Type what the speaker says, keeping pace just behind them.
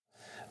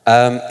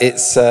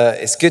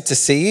It's good to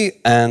see you,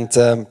 and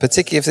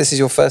particularly if this is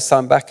your first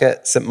time back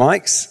at St.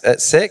 Mike's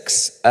at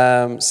 6,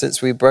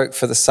 since we broke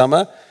for the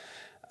summer.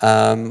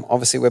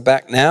 Obviously, we're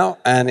back now,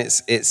 and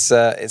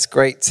it's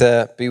great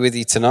to be with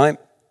you tonight.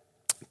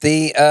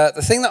 The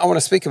thing that I want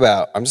to speak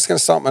about, I'm just going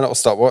to start my little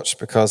stopwatch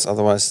because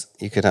otherwise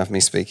you could have me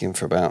speaking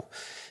for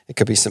it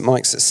could be St.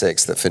 Mike's at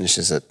 6 that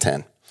finishes at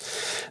 10.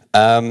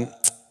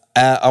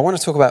 I want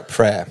to talk about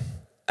prayer.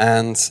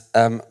 And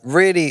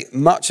really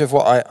much of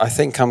what I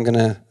think I'm going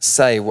to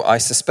say, what I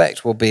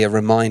suspect will be a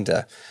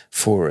reminder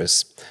for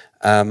us.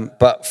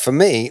 But for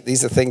me,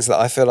 these are things that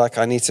I feel like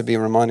I need to be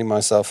reminding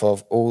myself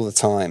of all the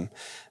time.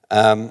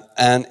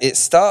 And it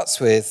starts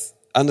with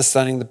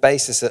understanding the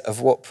basis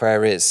of what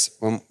prayer is.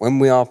 When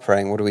we are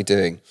praying, what are we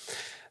doing?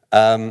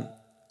 No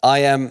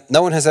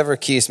one has ever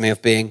accused me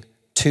of being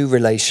too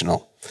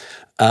relational.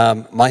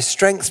 My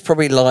strengths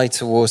probably lie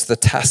towards the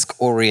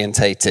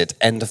task-orientated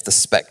end of the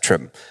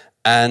spectrum.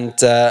 And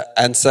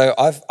so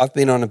I've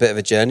been on a bit of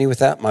a journey with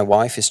that. My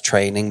wife is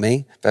training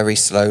me very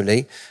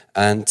slowly,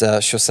 and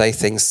she'll say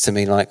things to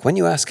me like, when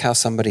you ask how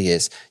somebody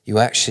is, you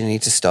actually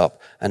need to stop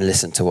and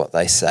listen to what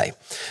they say.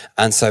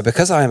 And so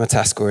because I am a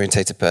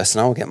task-orientated person,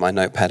 I will get my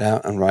notepad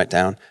out and write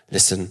down,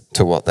 listen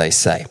to what they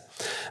say.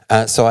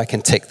 So I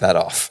can tick that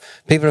off.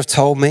 People have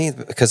told me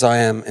that because I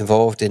am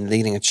involved in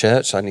leading a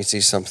church, I need to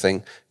do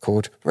something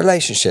called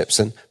relationships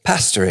and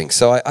pastoring.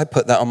 So I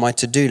put that on my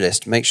to-do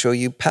list. Make sure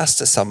you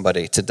pastor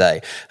somebody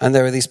today. And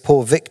there are these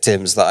poor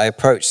victims that I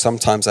approach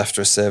sometimes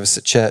after a service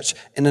at church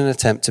in an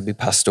attempt to be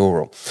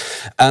pastoral.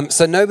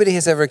 So nobody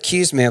has ever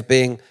accused me of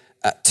being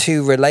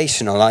too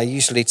relational. I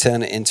usually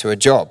turn it into a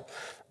job.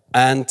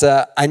 And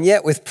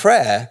yet with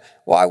prayer,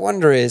 what I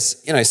wonder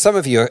is, some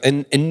of you are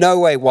in no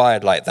way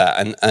wired like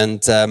that.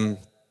 And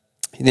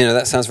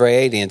that sounds very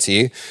alien to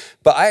you.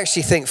 But I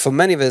actually think for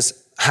many of us,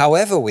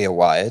 however we are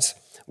wired,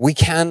 we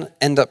can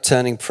end up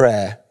turning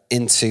prayer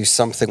into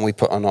something we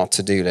put on our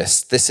to-do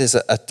list. This is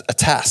a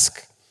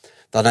task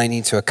that I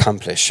need to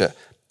accomplish,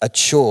 a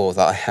chore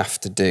that I have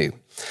to do.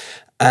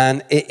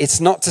 And it's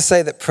not to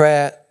say that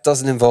prayer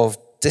doesn't involve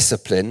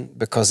discipline,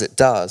 because it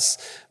does.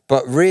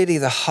 But really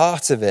the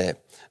heart of it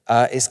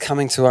is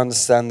coming to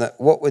understand that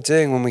what we're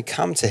doing when we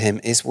come to him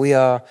is we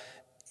are,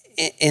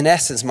 in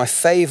essence, my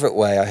favorite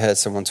way I heard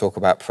someone talk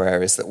about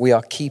prayer is that we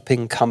are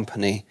keeping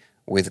company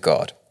with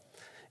God.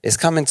 It's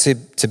coming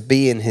to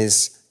be in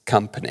his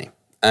company.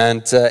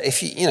 And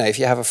if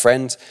you have a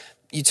friend,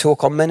 you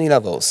talk on many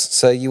levels.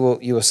 So you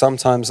will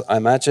sometimes, I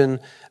imagine,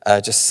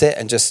 just sit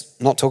and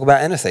just not talk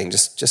about anything.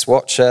 Just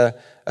watch a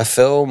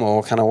film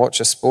or kind of watch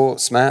a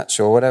sports match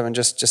or whatever, and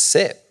just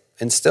sit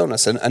in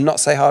stillness and not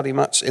say hardly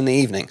much in the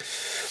evening.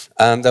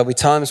 There'll be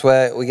times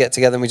where we get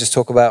together and we just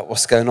talk about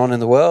what's going on in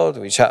the world.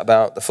 We chat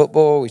about the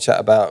football. We chat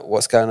about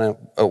what's going on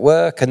at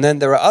work. And then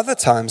there are other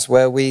times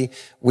where we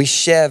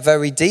share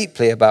very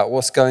deeply about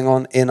what's going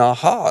on in our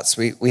hearts.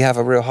 We have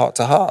a real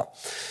heart-to-heart.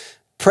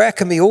 Prayer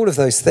can be all of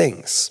those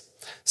things.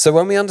 So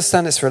when we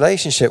understand its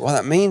relationship, what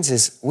that means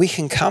is we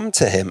can come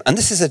to him. And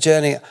this is a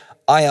journey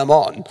I am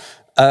on,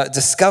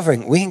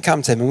 discovering we can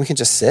come to him and we can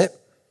just sit.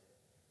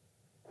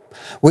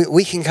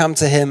 We can come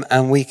to him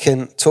and we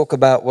can talk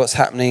about what's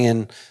happening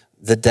in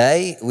the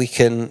day. We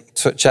can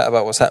chat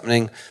about what's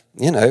happening,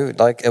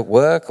 like at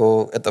work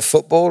or at the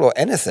football or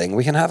anything.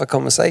 We can have a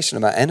conversation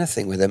about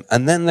anything with him.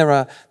 And then there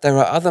are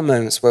other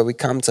moments where we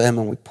come to him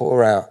and we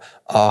pour out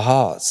our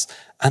hearts.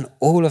 And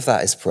all of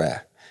that is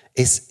prayer.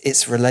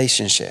 It's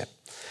relationship.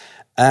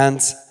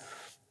 And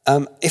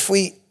if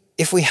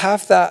we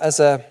have that as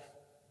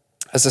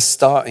a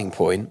starting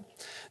point,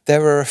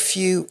 there are a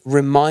few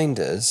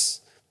reminders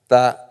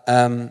that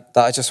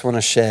I just want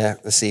to share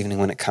this evening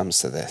when it comes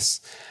to this.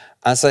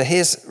 And so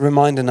here's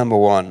reminder number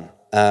one,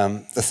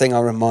 the thing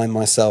I remind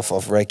myself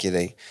of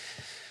regularly.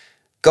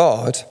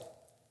 God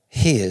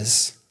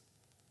hears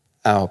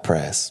our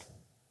prayers.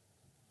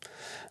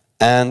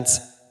 And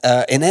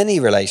in any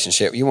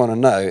relationship, you want to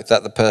know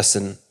that the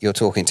person you're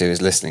talking to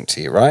is listening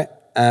to you, right?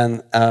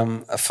 And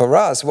for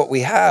us, what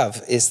we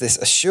have is this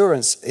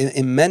assurance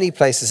in many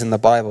places in the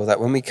Bible that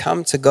when we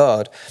come to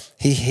God,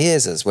 he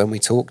hears us when we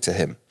talk to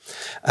him.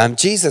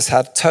 Jesus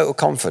had total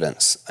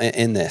confidence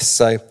in this.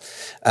 So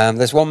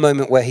there's one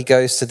moment where he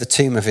goes to the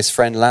tomb of his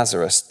friend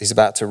Lazarus. He's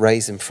about to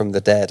raise him from the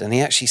dead. And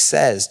he actually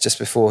says, just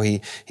before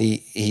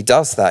he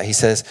does that, he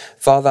says,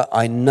 Father,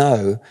 I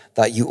know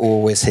that you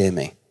always hear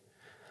me.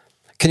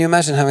 Can you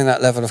imagine having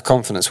that level of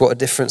confidence? What a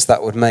difference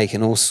that would make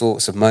in all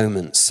sorts of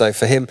moments. So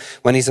for him,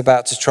 when he's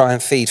about to try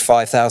and feed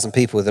 5,000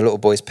 people with a little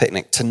boy's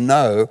picnic, to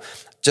know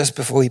just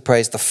before he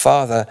prays, the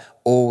Father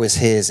always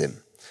hears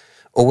him.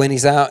 Or when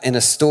he's out in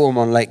a storm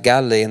on Lake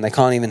Galilee and they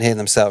can't even hear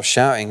themselves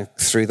shouting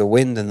through the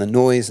wind and the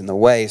noise and the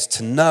waves,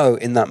 to know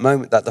in that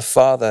moment that the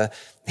Father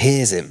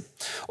hears him.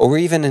 Or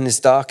even in his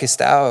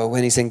darkest hour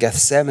when he's in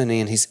Gethsemane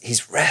and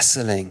he's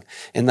wrestling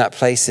in that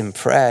place in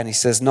prayer and he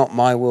says, not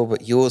my will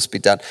but yours be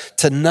done.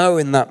 To know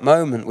in that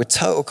moment with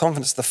total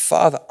confidence, the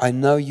Father, I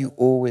know you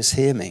always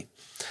hear me.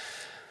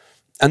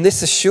 And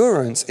this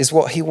assurance is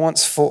what he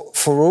wants for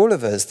all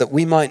of us, that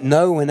we might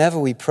know whenever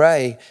we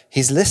pray,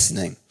 he's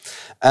listening.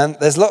 And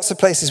there's lots of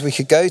places we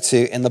could go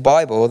to in the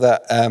Bible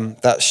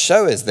that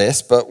show us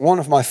this, but one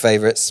of my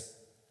favorites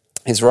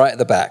is right at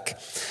the back,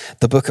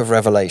 the book of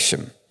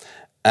Revelation.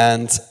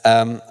 And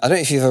I don't know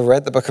if you've ever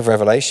read the book of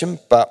Revelation,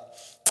 but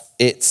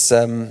it's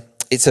a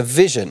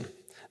vision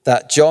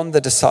that John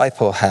the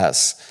disciple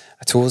has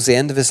towards the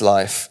end of his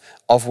life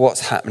of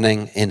what's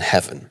happening in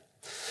heaven.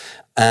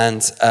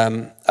 And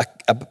a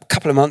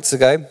couple of months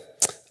ago,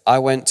 I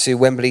went to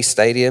Wembley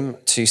Stadium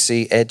to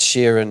see Ed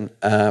Sheeran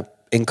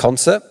in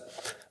concert.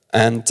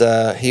 And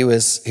he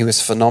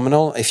was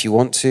phenomenal. If you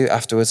want to,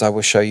 afterwards I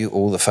will show you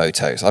all the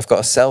photos. I've got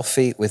a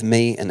selfie with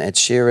me and Ed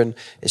Sheeran.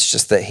 It's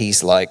just that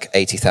he's like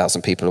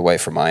 80,000 people away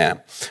from where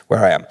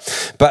I am.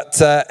 But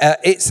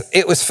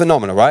it was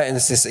phenomenal, right? And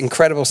it's this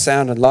incredible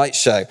sound and light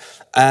show.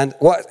 And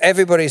what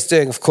everybody's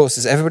doing, of course,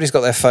 is everybody's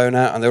got their phone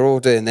out and they're all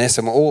doing this.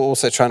 And we're all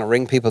also trying to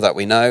ring people that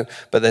we know,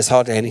 but there's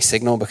hardly any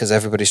signal because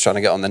everybody's trying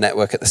to get on the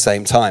network at the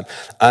same time.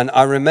 And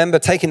I remember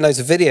taking loads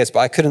of videos,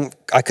 but I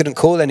couldn't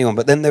call anyone.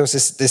 But then there was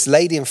this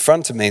lady in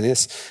front of me,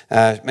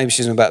 maybe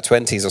she was in about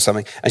 20s or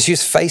something, and she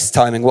was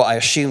FaceTiming what I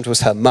assumed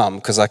was her mum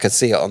because I could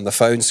see it on the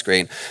phone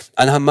screen.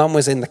 And her mum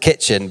was in the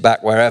kitchen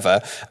back wherever.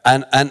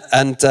 And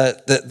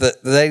the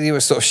lady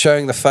was sort of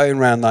showing the phone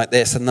around like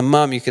this. And the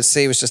mum, you could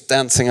see, was just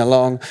dancing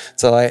along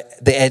to like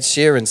the Ed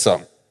Sheeran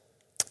song.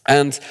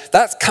 And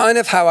that's kind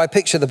of how I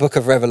picture the book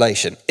of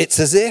Revelation. It's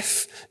as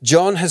if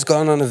John has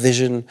gone on a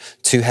vision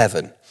to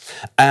heaven.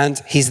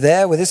 And he's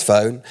there with his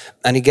phone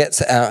and he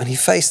gets it out and he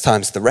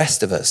FaceTimes the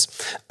rest of us.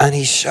 And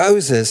he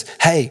shows us,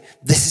 hey,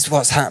 this is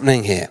what's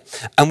happening here.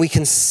 And we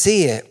can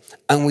see it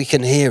and we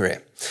can hear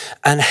it.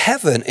 And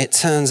heaven, it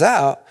turns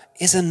out,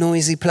 is a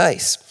noisy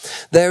place.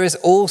 There is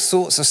all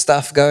sorts of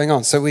stuff going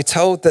on. So we're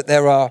told that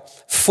there are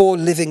 4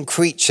 living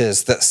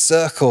creatures that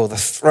circle the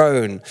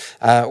throne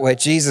where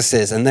Jesus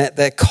is. And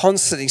they're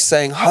constantly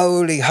saying,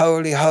 holy,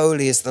 holy,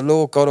 holy is the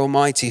Lord God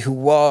Almighty, who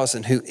was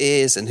and who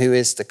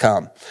is to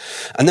come.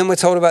 And then we're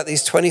told about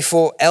these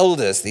 24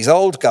 elders, these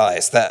old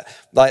guys that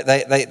like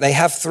they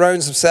have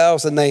thrones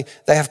themselves and they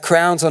have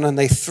crowns on, and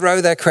they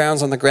throw their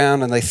crowns on the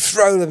ground and they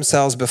throw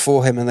themselves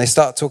before him and they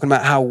start talking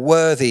about how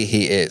worthy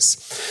he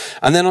is.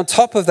 And then on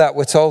top of that,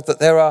 we're told that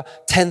there are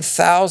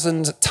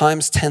 10,000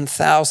 times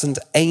 10,000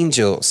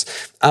 angels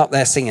out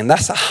there singing.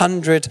 That's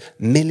 100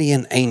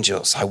 million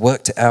angels. I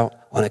worked it out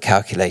on a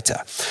calculator.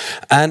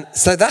 And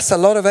so that's a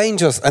lot of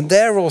angels, and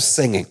they're all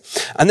singing.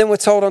 And then we're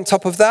told on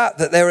top of that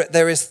that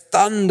there is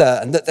thunder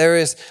and that there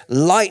is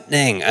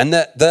lightning and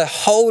that the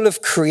whole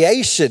of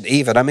creation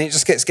even, I mean, it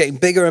just getting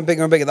bigger and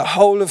bigger and bigger. The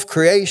whole of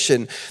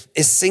creation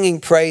is singing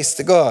praise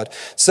to God.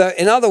 So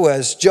in other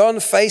words, John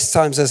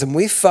FaceTimes us and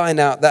we find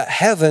out that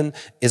heaven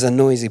is a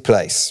noisy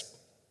place.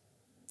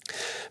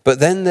 But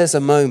then there's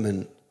a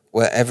moment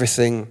where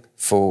everything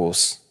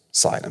falls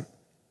silent.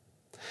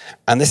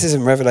 And this is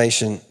in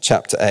Revelation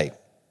chapter 8.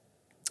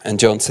 And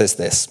John says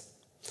this,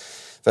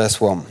 verse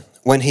 1.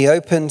 When he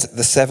opened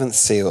the 7th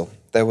seal,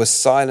 there was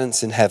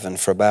silence in heaven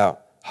for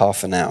about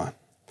half an hour.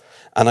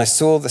 And I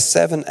saw the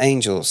 7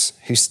 angels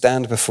who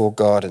stand before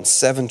God, and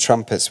 7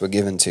 trumpets were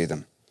given to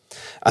them.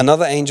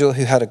 Another angel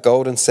who had a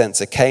golden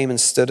censer came and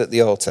stood at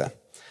the altar.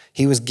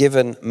 He was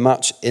given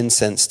much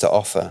incense to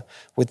offer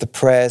with the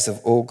prayers of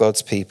all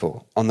God's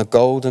people on the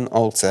golden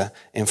altar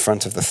in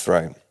front of the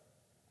throne.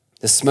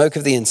 The smoke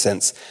of the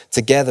incense,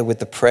 together with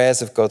the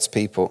prayers of God's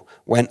people,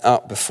 went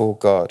up before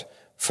God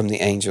from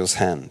the angel's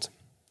hand.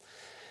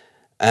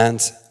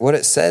 And what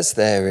it says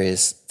there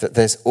is that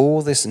there's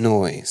all this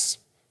noise,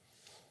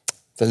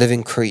 the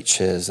living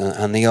creatures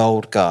and the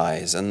old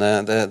guys and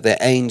the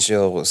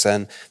angels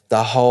and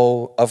the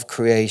whole of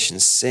creation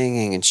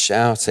singing and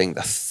shouting,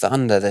 the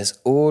thunder. There's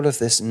all of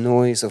this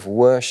noise of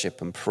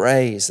worship and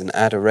praise and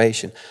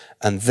adoration.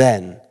 And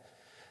then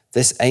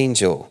this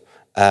angel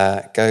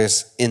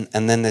goes in,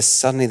 and then there's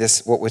suddenly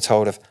this, what we're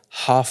told of,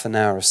 half an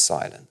hour of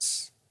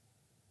silence.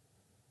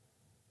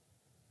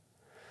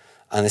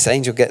 And this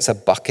angel gets a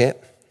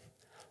bucket,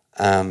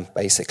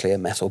 basically a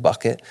metal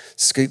bucket,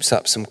 scoops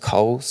up some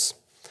coals,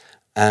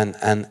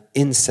 and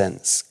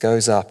incense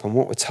goes up. And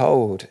what we're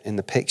told in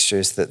the picture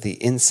is that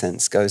the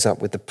incense goes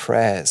up with the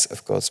prayers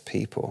of God's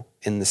people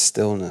in the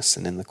stillness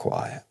and in the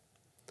quiet.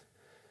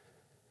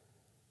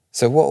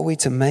 So what are we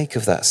to make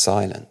of that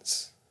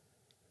silence?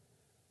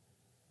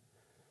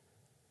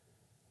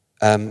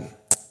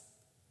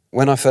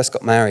 When I first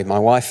got married, my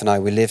wife and I,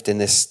 we lived in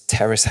this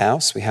terrace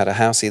house. We had a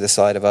house either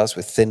side of us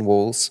with thin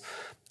walls.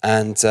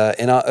 And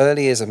in our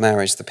early years of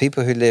marriage, the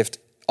people who lived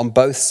on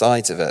both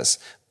sides of us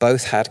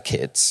both had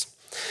kids.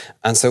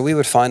 And so we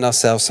would find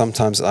ourselves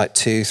sometimes at like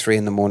 2, 3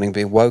 in the morning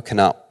being woken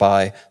up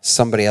by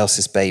somebody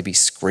else's baby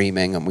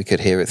screaming, and we could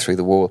hear it through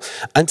the wall.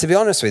 And to be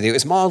honest with you, it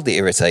was mildly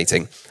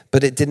irritating,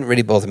 but it didn't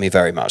really bother me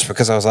very much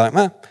because I was like,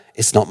 well,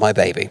 it's not my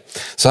baby.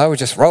 So I would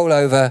just roll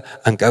over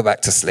and go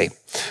back to sleep.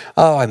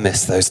 Oh, I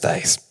miss those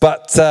days.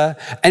 But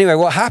anyway,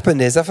 what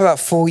happened is after about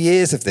 4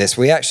 years of this,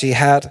 we actually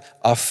had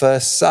our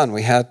first son.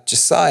 We had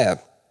Josiah.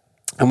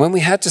 And when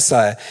we had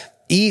Josiah,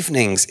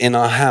 evenings in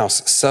our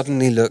house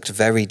suddenly looked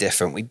very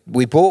different.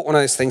 We bought one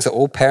of those things that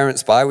all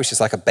parents buy, which is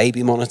like a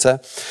baby monitor,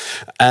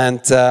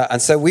 and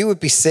so we would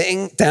be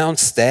sitting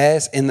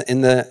downstairs in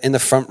the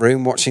front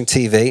room watching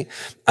TV,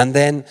 and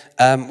then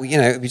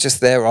it'd be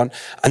just there on,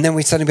 and then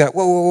we'd suddenly be like,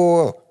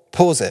 whoa,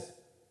 pause it.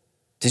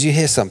 Did you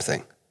hear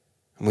something?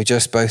 And we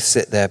just both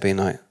sit there being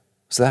like,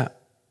 what's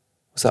that?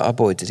 Was that our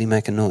boy? Did he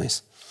make a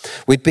noise?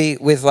 We'd be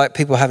with like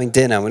people having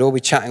dinner, and we'd all be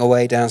chatting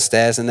away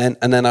downstairs, and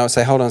then I would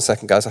say, hold on a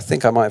second, guys, I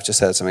think I might have just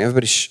heard something.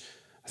 Everybody, shh.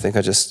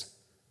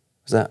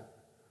 Was that?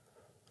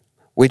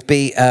 We'd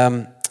be,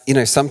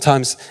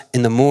 sometimes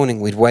in the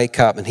morning we'd wake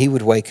up, and he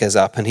would wake us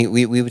up, and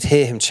we would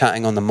hear him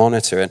chatting on the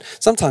monitor, and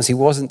sometimes he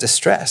wasn't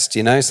distressed,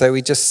 so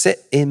we'd just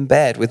sit in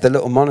bed with the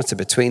little monitor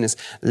between us,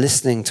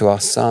 listening to our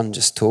son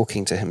just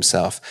talking to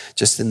himself,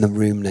 just in the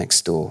room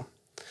next door.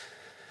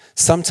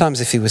 Sometimes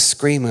if he was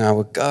screaming, I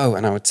would go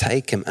and I would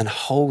take him and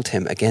hold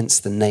him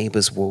against the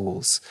neighbor's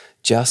walls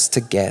just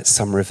to get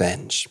some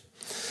revenge.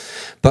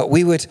 But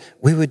we would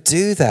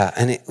do that,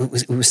 and it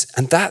was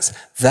and that's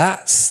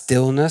that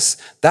stillness.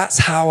 That's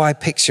how I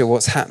picture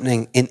what's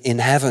happening in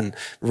heaven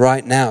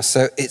right now.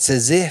 So it's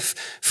as if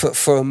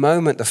for a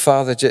moment the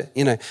Father,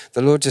 the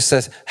Lord just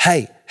says,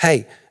 "Hey,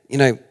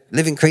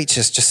 living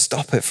creatures, just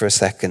stop it for a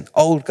second.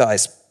 Old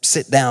guys,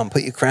 sit down,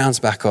 put your crowns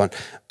back on.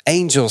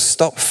 Angels,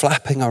 stop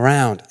flapping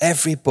around.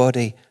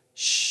 Everybody,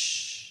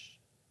 shh."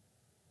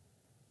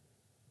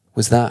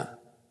 Was that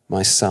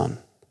my son?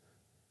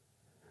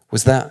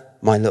 Was that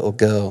my little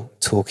girl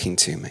talking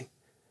to me?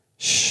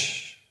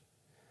 Shh.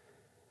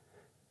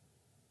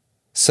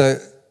 So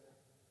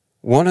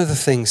one of the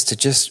things to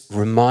just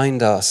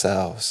remind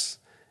ourselves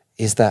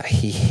is that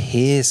he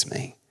hears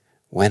me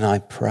when I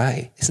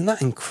pray. Isn't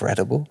that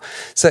incredible?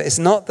 So it's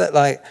not that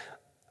like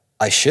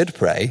I should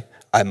pray,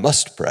 I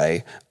must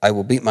pray, I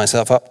will beat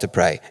myself up to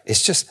pray.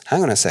 It's just,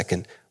 hang on a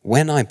second,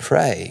 when I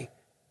pray,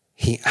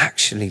 he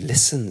actually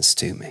listens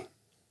to me.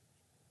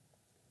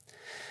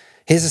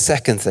 Here's a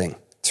second thing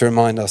to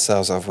remind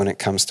ourselves of when it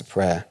comes to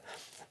prayer.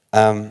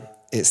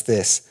 It's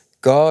this: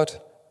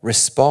 God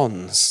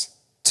responds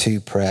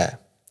to prayer.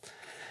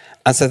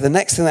 And so the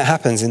next thing that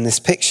happens in this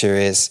picture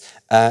is,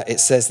 it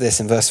says this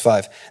in verse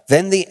 5,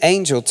 "Then the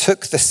angel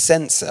took the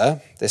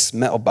censer," this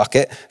metal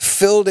bucket,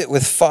 "filled it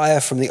with fire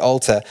from the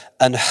altar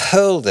and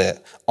hurled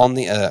it on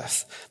the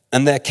earth.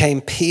 And there came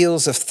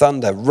peals of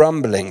thunder,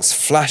 rumblings,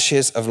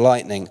 flashes of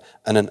lightning,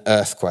 and an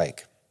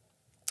earthquake."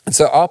 And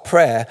so our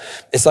prayer,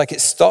 it's like it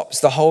stops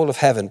the whole of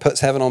heaven,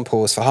 puts heaven on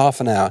pause for half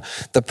an hour.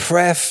 The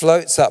prayer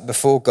floats up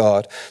before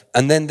God,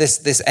 and then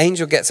this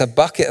angel gets a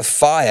bucket of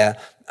fire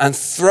and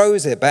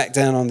throws it back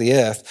down on the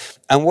earth.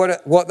 And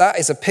what that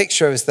is a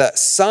picture of is that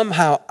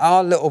somehow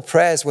our little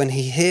prayers, when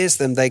he hears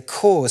them, they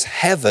cause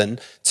heaven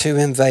to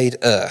invade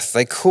earth.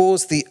 They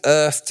cause the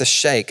earth to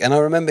shake. And I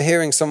remember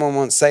hearing someone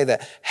once say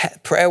that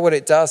prayer, what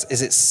it does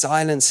is it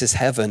silences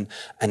heaven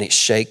and it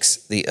shakes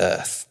the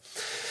earth.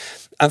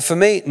 And for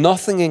me,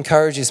 nothing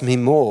encourages me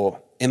more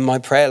in my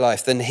prayer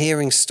life than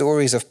hearing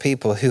stories of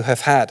people who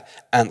have had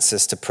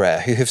answers to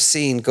prayer, who have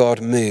seen God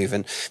move,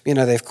 and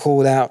they've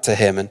called out to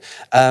him.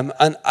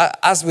 And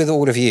as with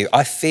all of you,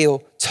 I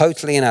feel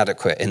totally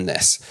inadequate in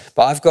this,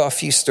 but I've got a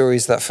few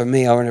stories that for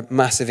me are a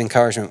massive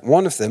encouragement.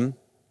 One of them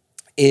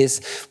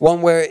is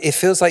one where it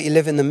feels like you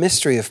live in the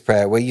mystery of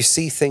prayer, where you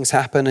see things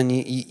happen and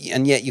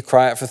yet you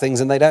cry out for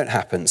things and they don't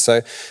happen. So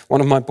one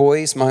of my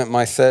boys,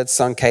 my third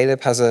son,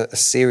 Caleb, has a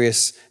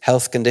serious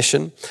health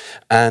condition,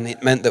 and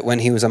it meant that when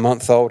he was a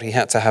month old, he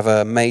had to have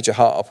a major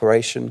heart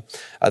operation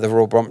at the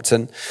Royal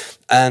Brompton.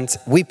 And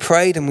we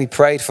prayed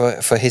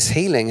for his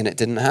healing, and it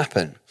didn't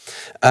happen.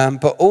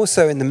 But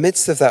also in the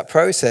midst of that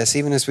process,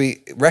 even as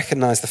we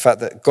recognized the fact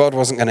that God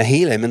wasn't going to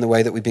heal him in the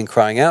way that we'd been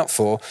crying out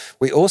for,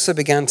 we also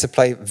began to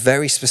pray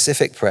very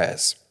specific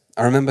prayers.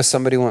 I remember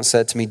somebody once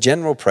said to me,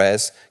 general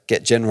prayers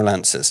get general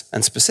answers,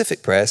 and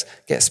specific prayers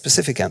get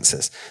specific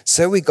answers.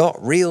 So we got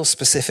real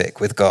specific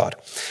with God.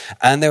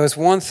 And there was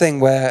one thing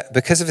where,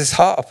 because of his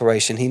heart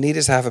operation, he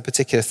needed to have a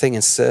particular thing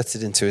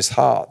inserted into his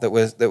heart that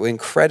were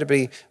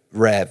incredibly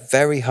rare,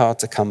 very hard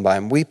to come by.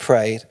 And we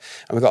prayed,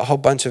 and we got a whole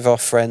bunch of our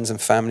friends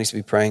and families to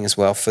be praying as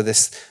well for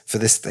this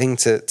thing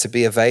to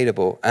be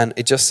available. And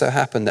it just so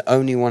happened that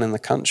only one in the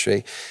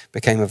country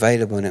became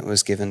available, and it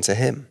was given to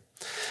him.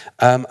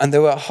 And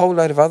there were a whole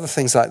load of other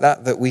things like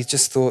that we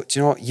just thought, do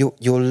you know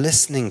what, you're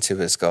listening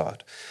to us,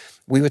 God.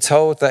 We were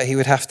told that he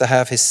would have to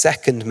have his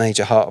second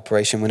major heart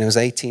operation when he was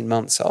 18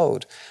 months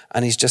old,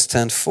 and he's just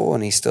turned 4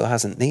 and he still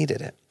hasn't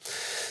needed it.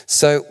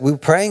 So we were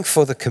praying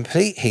for the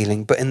complete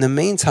healing, but in the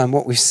meantime,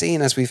 what we've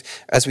seen as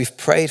we've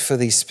prayed for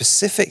these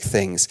specific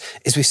things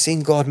is we've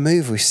seen God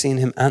move, we've seen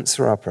him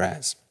answer our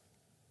prayers.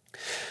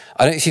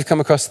 I don't know if you've come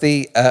across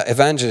the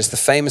evangelist, the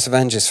famous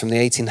evangelist from the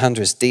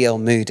 1800s, D.L.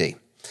 Moody.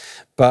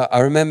 But I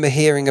remember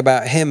hearing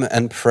about him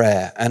and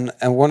prayer. And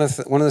one of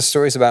the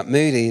stories about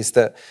Moody is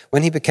that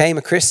when he became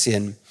a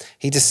Christian,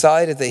 he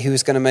decided that he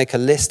was going to make a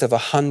list of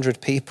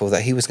 100 people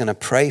that he was going to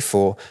pray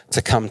for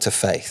to come to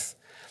faith.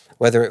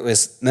 whether it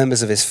was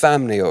members of his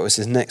family or it was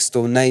his next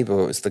door neighbor,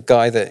 or it was the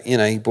guy that,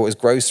 he bought his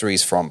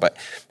groceries from. But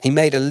he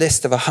made a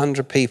list of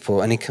 100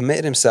 people and he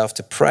committed himself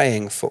to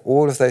praying for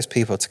all of those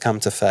people to come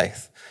to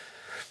faith.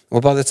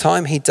 Well, by the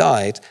time he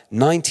died,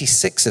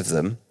 96 of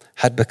them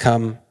had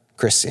become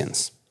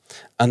Christians.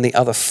 And the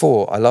other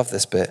 4, I love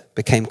this bit,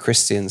 became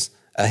Christians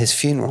at his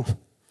funeral.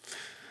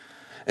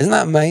 Isn't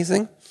that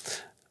amazing?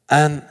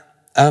 And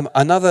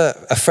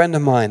a friend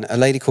of mine, a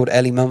lady called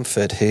Ellie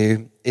Mumford,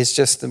 who is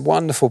just a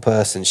wonderful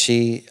person.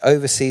 She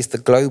oversees the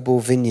Global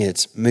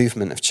Vineyards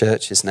movement of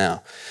churches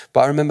now.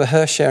 But I remember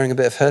her sharing a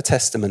bit of her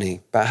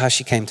testimony about how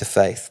she came to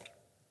faith.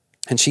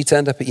 And she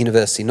turned up at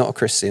university, not a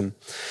Christian,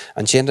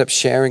 and she ended up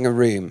sharing a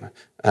room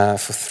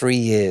for 3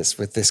 years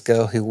with this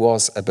girl who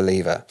was a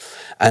believer.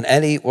 And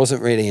Ellie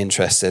wasn't really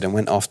interested and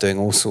went off doing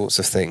all sorts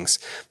of things.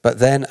 But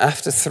then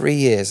after 3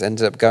 years,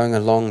 ended up going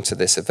along to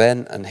this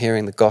event and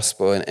hearing the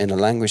gospel in a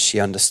language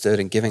she understood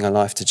and giving her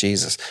life to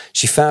Jesus.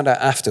 She found out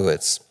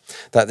afterwards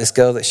that this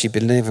girl that she'd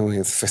been living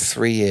with for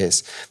 3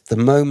 years, the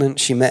moment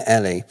she met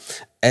Ellie,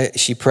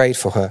 she prayed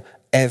for her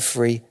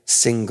every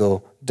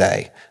single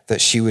day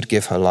that she would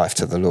give her life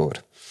to the Lord.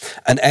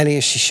 And Ellie,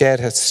 as she shared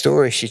her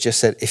story, she just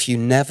said, if you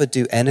never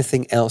do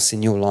anything else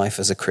in your life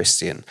as a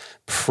Christian,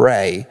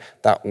 pray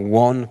that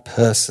one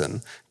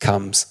person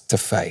comes to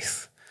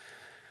faith.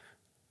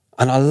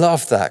 And I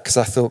love that because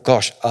I thought,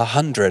 gosh,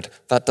 100,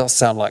 that does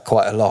sound like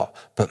quite a lot.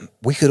 But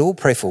we could all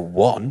pray for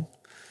one.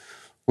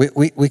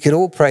 We could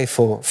all pray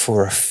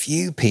for a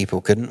few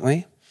people, couldn't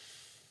we?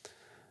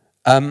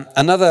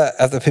 Another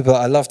of the people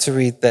I love to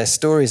read their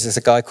stories is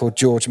a guy called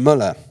George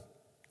Muller,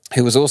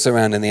 who was also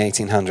around in the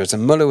 1800s.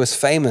 And Muller was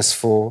famous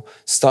for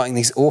starting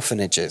these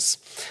orphanages.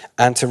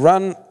 And to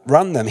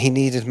run them, he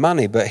needed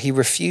money, but he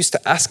refused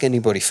to ask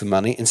anybody for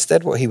money.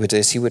 Instead, what he would do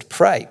is he would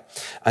pray.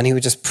 And he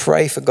would just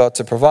pray for God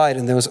to provide.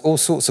 And there was all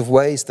sorts of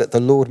ways that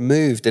the Lord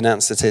moved in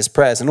answer to his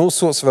prayers, and all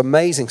sorts of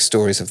amazing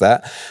stories of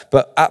that.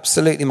 But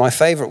absolutely my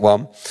favorite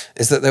one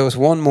is that there was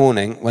one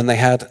morning when they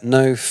had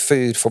no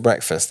food for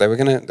breakfast. They would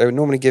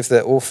normally give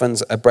their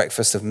orphans a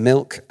breakfast of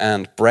milk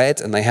and bread,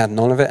 and they had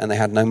none of it, and they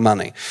had no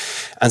money.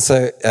 And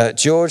so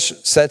George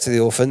said to the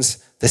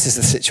orphans, this is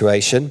the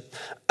situation.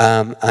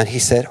 And he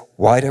said,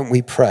 why don't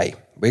we pray?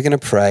 We're going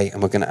to pray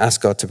and we're going to ask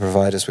God to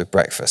provide us with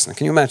breakfast. Now,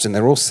 can you imagine?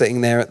 They're all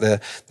sitting there at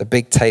the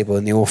big table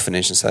in the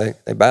orphanage, and so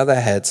they bow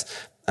their heads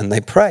and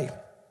they pray.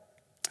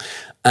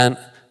 And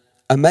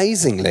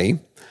amazingly,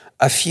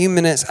 a few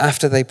minutes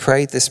after they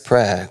prayed this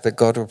prayer that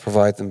God will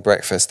provide them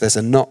breakfast, there's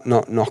a knock,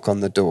 knock, knock on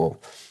the door.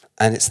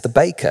 And it's the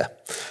baker.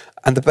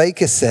 And the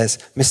baker says,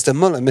 Mr.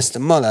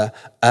 Muller,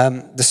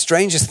 the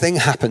strangest thing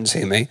happened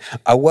to me.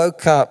 I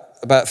woke up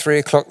about 3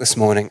 o'clock this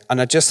morning,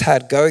 and I just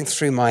had going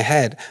through my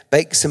head,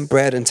 bake some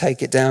bread and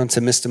take it down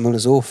to Mr.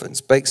 Muller's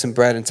orphans. Bake some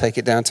bread and take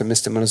it down to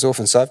Mr. Muller's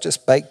orphans. So I've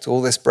just baked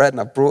all this bread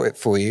and I brought it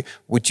for you.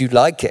 Would you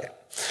like it?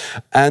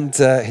 And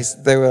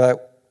they were like,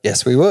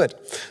 yes, we would.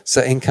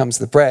 So in comes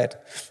the bread.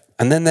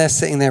 And then they're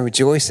sitting there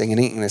rejoicing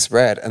and eating this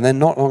bread. And then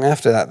not long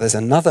after that, there's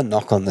another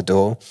knock on the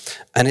door,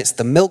 and it's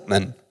the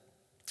milkman.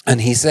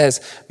 And he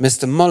says,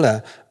 Mr.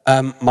 Muller,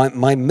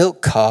 my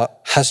milk cart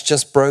has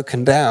just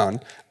broken down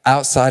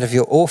outside of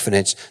your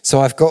orphanage. So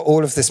I've got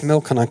all of this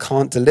milk and I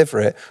can't deliver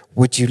it.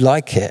 Would you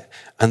like it?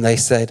 And they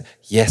said,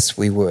 yes,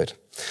 we would.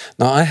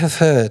 Now, I have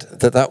heard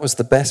that was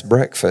the best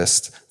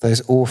breakfast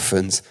those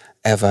orphans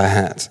ever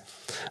had.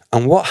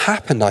 And what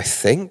happened, I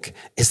think,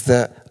 is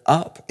that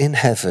up in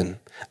heaven,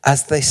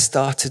 as they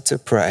started to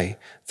pray,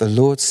 the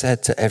Lord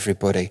said to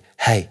everybody,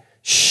 hey,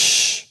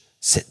 shh,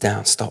 sit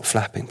down, stop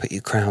flapping, put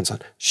your crowns on.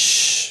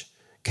 Shh,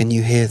 can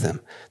you hear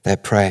them? They're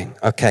praying.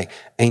 Okay,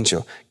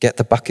 angel, get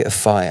the bucket of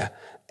fire.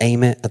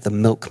 Aim it at the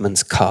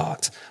milkman's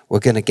cart. We're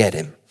going to get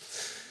him.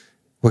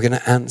 We're going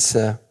to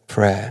answer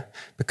prayer.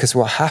 Because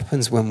what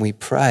happens when we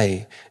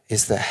pray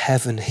is that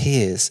heaven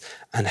hears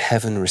and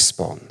heaven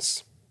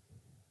responds.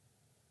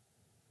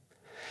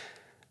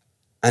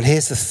 And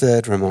here's the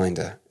third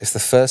reminder. If the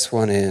first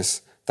one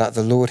is that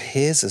the Lord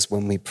hears us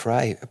when we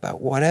pray about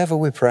whatever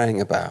we're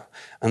praying about,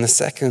 and the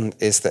second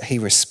is that he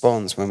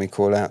responds when we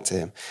call out to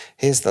him.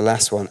 Here's the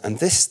last one. And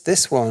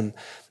this one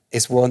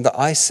is one that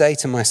I say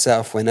to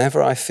myself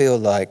whenever I feel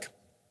like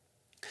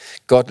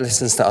God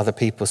listens to other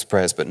people's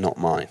prayers, but not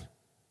mine.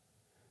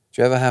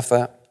 Do you ever have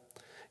that?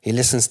 He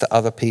listens to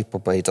other people,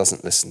 but he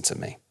doesn't listen to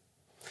me.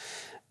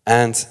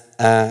 And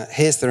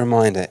here's the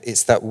reminder.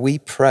 It's that we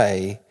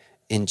pray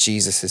in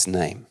Jesus'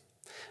 name.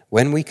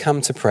 When we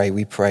come to pray,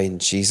 we pray in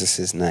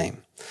Jesus'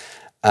 name.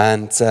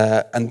 And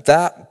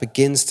that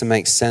begins to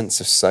make sense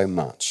of so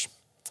much.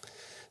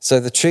 So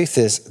the truth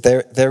is,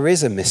 there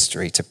is a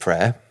mystery to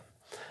prayer.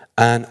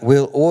 And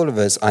we'll all of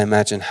us, I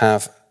imagine,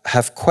 have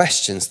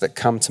questions that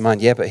come to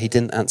mind. Yeah, but he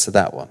didn't answer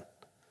that one.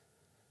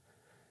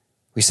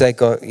 We say,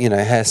 God,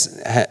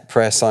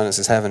 prayer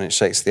silences heaven, it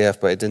shakes the earth,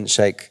 but it didn't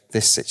shake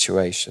this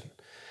situation.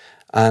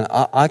 And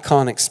I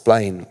can't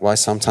explain why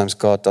sometimes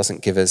God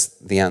doesn't give us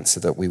the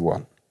answer that we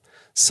want.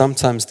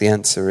 Sometimes the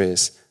answer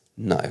is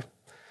no.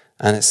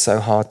 And it's so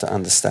hard to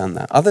understand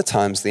that. Other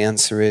times the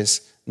answer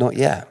is not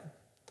yet.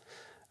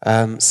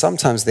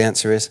 Sometimes the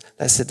answer is,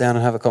 let's sit down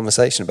and have a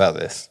conversation about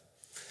this.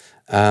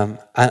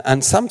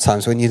 And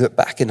sometimes when you look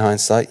back in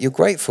hindsight, you're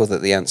grateful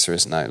that the answer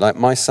is no. Like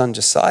my son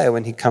Josiah,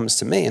 when he comes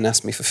to me and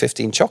asks me for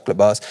 15 chocolate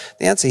bars,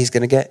 the answer he's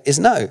going to get is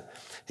no.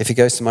 If he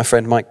goes to my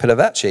friend Mike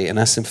Pilavacci and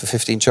asks him for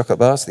 15 chocolate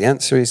bars, the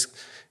answer he's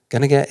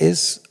going to get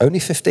is only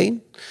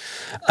 15.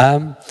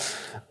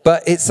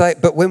 But it's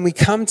like, but when we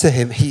come to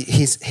him,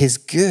 his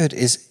good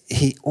is,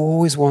 he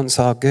always wants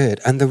our good.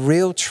 And the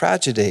real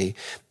tragedy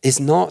is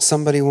not,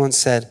 somebody once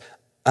said,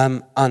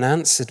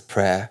 unanswered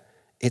prayer,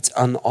 it's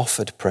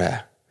unoffered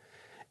prayer.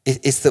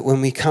 It's that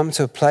when we come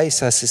to a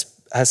place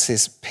as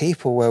his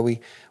people where we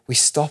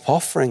stop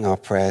offering our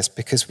prayers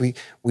because we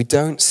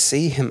don't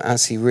see him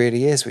as he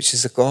really is, which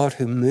is a God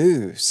who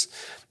moves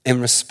in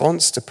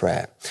response to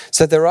prayer.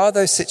 So there are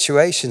those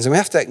situations, and we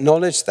have to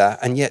acknowledge that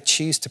and yet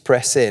choose to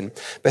press in.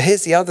 But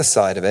here's the other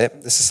side of it.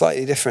 It's a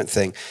slightly different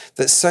thing.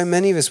 That so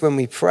many of us, when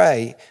we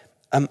pray,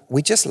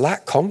 we just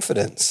lack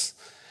confidence.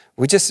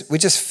 We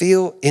just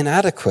feel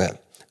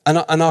inadequate. And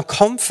our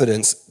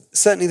confidence,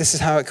 certainly this is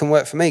how it can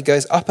work for me,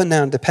 goes up and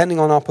down depending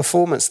on our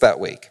performance that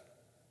week.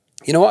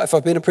 You know what? If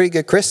I've been a pretty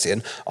good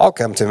Christian, I'll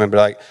come to him and be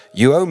like,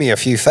 you owe me a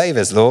few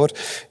favors, Lord.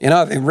 You know,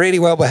 I've been really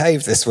well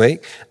behaved this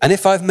week. And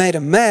if I've made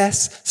a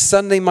mess,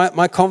 suddenly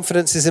my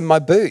confidence is in my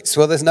boots.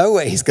 Well, there's no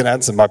way he's going to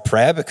answer my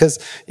prayer because,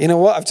 you know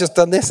what? I've just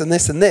done this and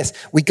this and this.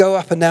 We go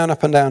up and down,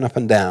 up and down, up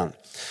and down.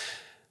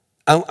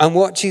 And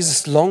what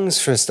Jesus longs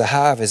for us to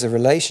have is a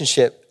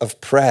relationship of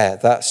prayer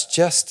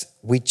that's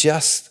we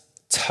just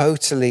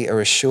totally are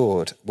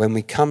assured when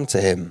we come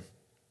to him,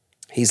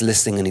 he's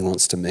listening and he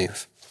wants to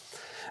move.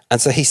 And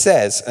so he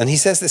says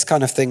this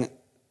kind of thing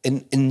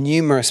in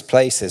numerous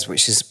places,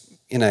 which is,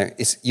 you know,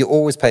 you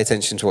always pay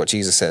attention to what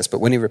Jesus says, but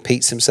when he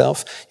repeats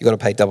himself, you've got to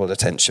pay double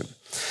attention.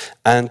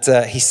 And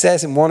he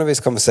says in one of his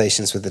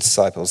conversations with the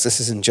disciples,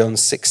 this is in John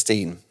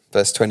 16,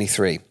 verse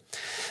 23,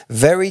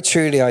 very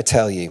truly I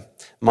tell you,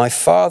 my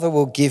Father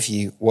will give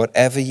you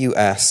whatever you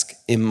ask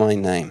in my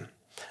name.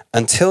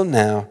 Until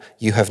now,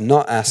 you have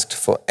not asked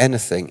for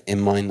anything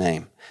in my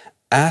name.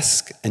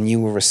 Ask and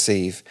you will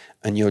receive,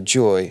 and your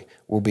joy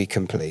will be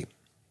complete.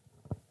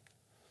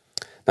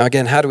 Now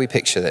again, how do we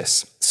picture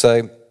this?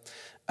 So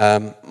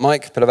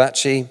Mike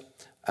Pilavacci,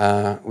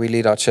 we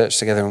lead our church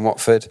together in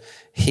Watford.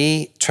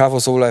 He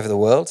travels all over the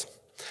world,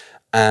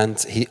 and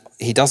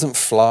he doesn't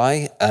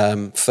fly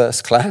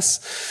first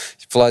class.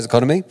 He flies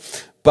economy.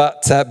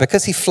 But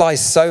because he flies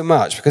so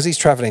much, because he's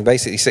traveling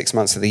basically 6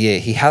 months of the year,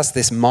 he has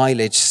this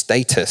mileage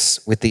status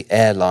with the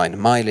airline,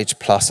 mileage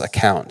plus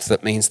account.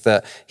 That means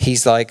that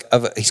he's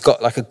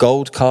got like a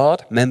gold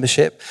card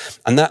membership,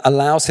 and that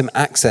allows him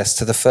access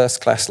to the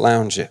first class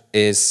lounge in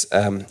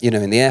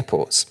the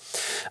airports.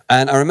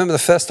 And I remember the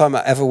first time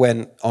I ever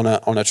went on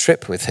a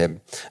trip with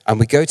him, and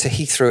we go to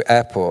Heathrow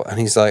Airport, and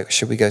he's like,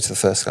 should we go to the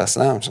first class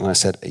lounge? And I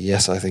said,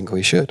 yes, I think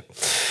we should.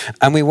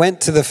 And we went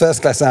to the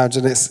first class lounge,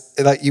 and it's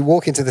like you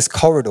walk into this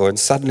corridor and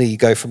suddenly you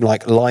go from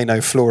like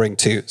lino flooring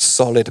to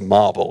solid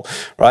marble,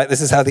 right?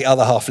 This is how the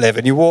other half live.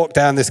 And you walk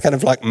down this kind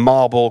of like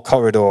marble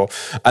corridor,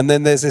 and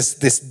then there's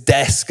this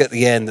desk at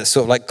the end that's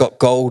sort of like got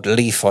gold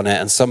leaf on it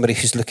and somebody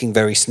who's looking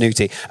very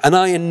snooty. And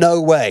I in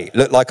no way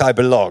look like I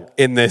belong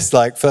in this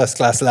like first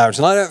class lounge.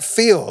 And I don't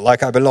feel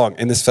like I belong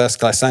in this first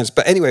class lounge.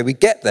 But anyway, we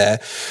get there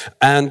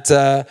and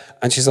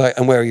she's like,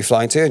 and where are you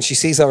flying to? And she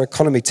sees our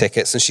economy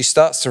tickets and she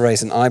starts to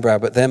raise an eyebrow,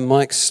 but then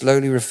Mike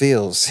slowly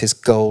reveals his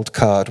gold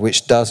card,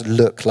 which does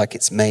look like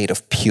it's made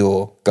of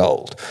pure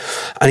gold.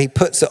 And he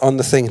puts it on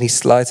the thing and he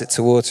slides it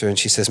towards her and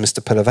she says, Mr.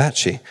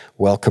 Pilavacci,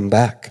 welcome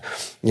back.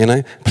 You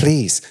know,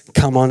 please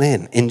come on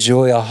in,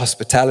 enjoy our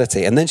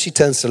hospitality. And then she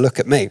turns to look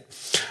at me.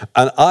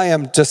 And I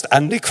am just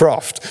Andy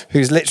Croft,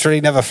 who's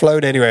literally never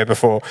flown anywhere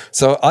before.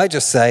 So I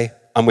just say,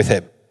 I'm with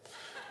him.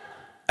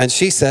 And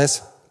she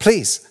says,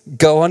 please,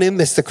 go on in,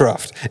 Mr.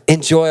 Croft.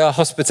 Enjoy our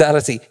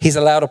hospitality. He's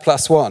allowed a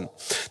 +1.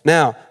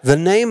 Now, the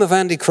name of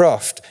Andy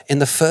Croft in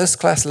the first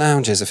class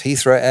lounges of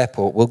Heathrow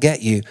Airport will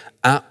get you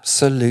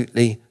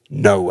absolutely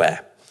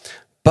nowhere.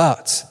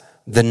 But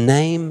the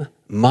name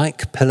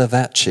Mike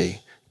Pilavacci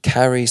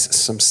carries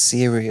some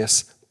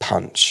serious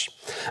punch.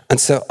 And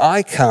so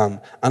I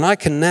come, and I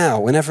can now,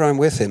 whenever I'm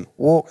with him,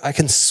 I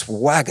can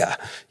swagger,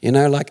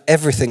 like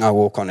everything I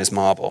walk on is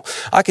marble.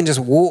 I can just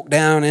walk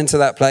down into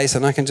that place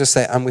and I can just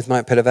say, I'm with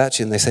Mike Pilavacci.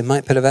 And they say,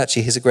 Mike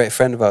Pilavacci, he's a great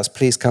friend of ours,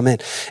 please come in.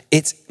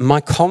 It's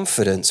my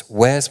confidence.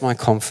 Where's my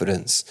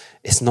confidence?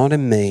 It's not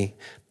in me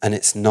and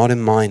it's not in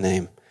my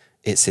name,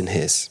 it's in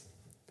his.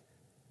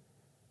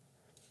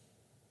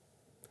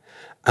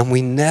 And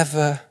we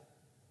never,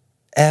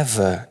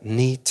 ever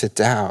need to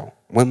doubt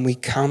when we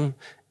come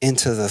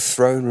into the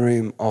throne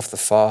room of the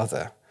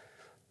Father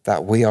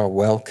that we are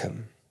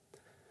welcome,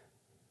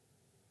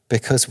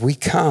 because we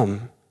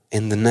come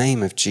in the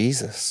name of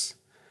Jesus,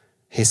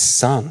 his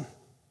Son,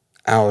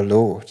 our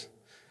Lord.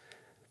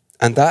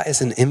 And that is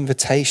an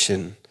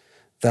invitation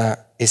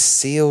that is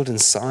sealed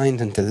and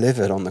signed and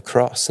delivered on the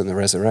cross and the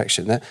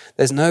resurrection.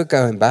 There's no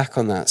going back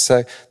on that.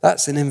 So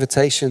that's an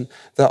invitation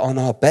that on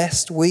our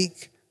best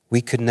week,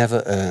 we could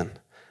never earn.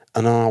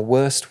 And on our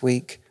worst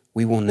week,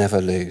 we will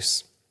never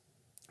lose.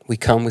 We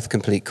come with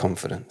complete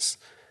confidence.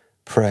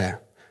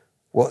 Prayer,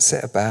 what's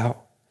it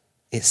about?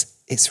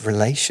 It's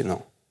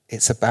relational.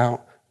 It's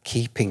about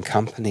keeping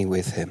company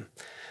with him.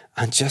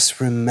 And just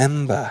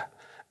remember,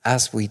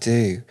 as we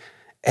do,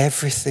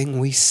 everything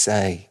we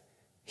say,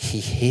 he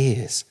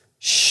hears.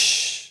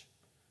 Shh.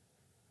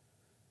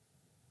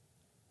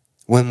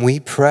 When we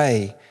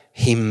pray,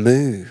 he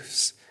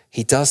moves.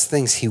 He does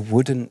things he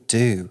wouldn't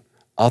do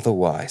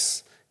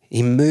otherwise.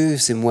 He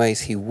moves in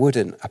ways he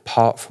wouldn't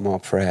apart from our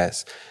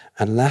prayers.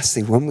 And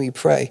lastly, when we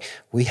pray,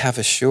 we have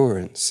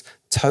assurance,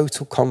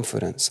 total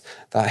confidence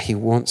that he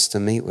wants to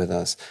meet with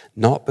us,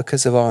 not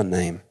because of our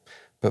name,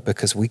 but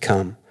because we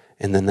come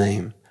in the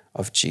name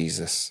of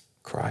Jesus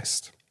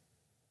Christ.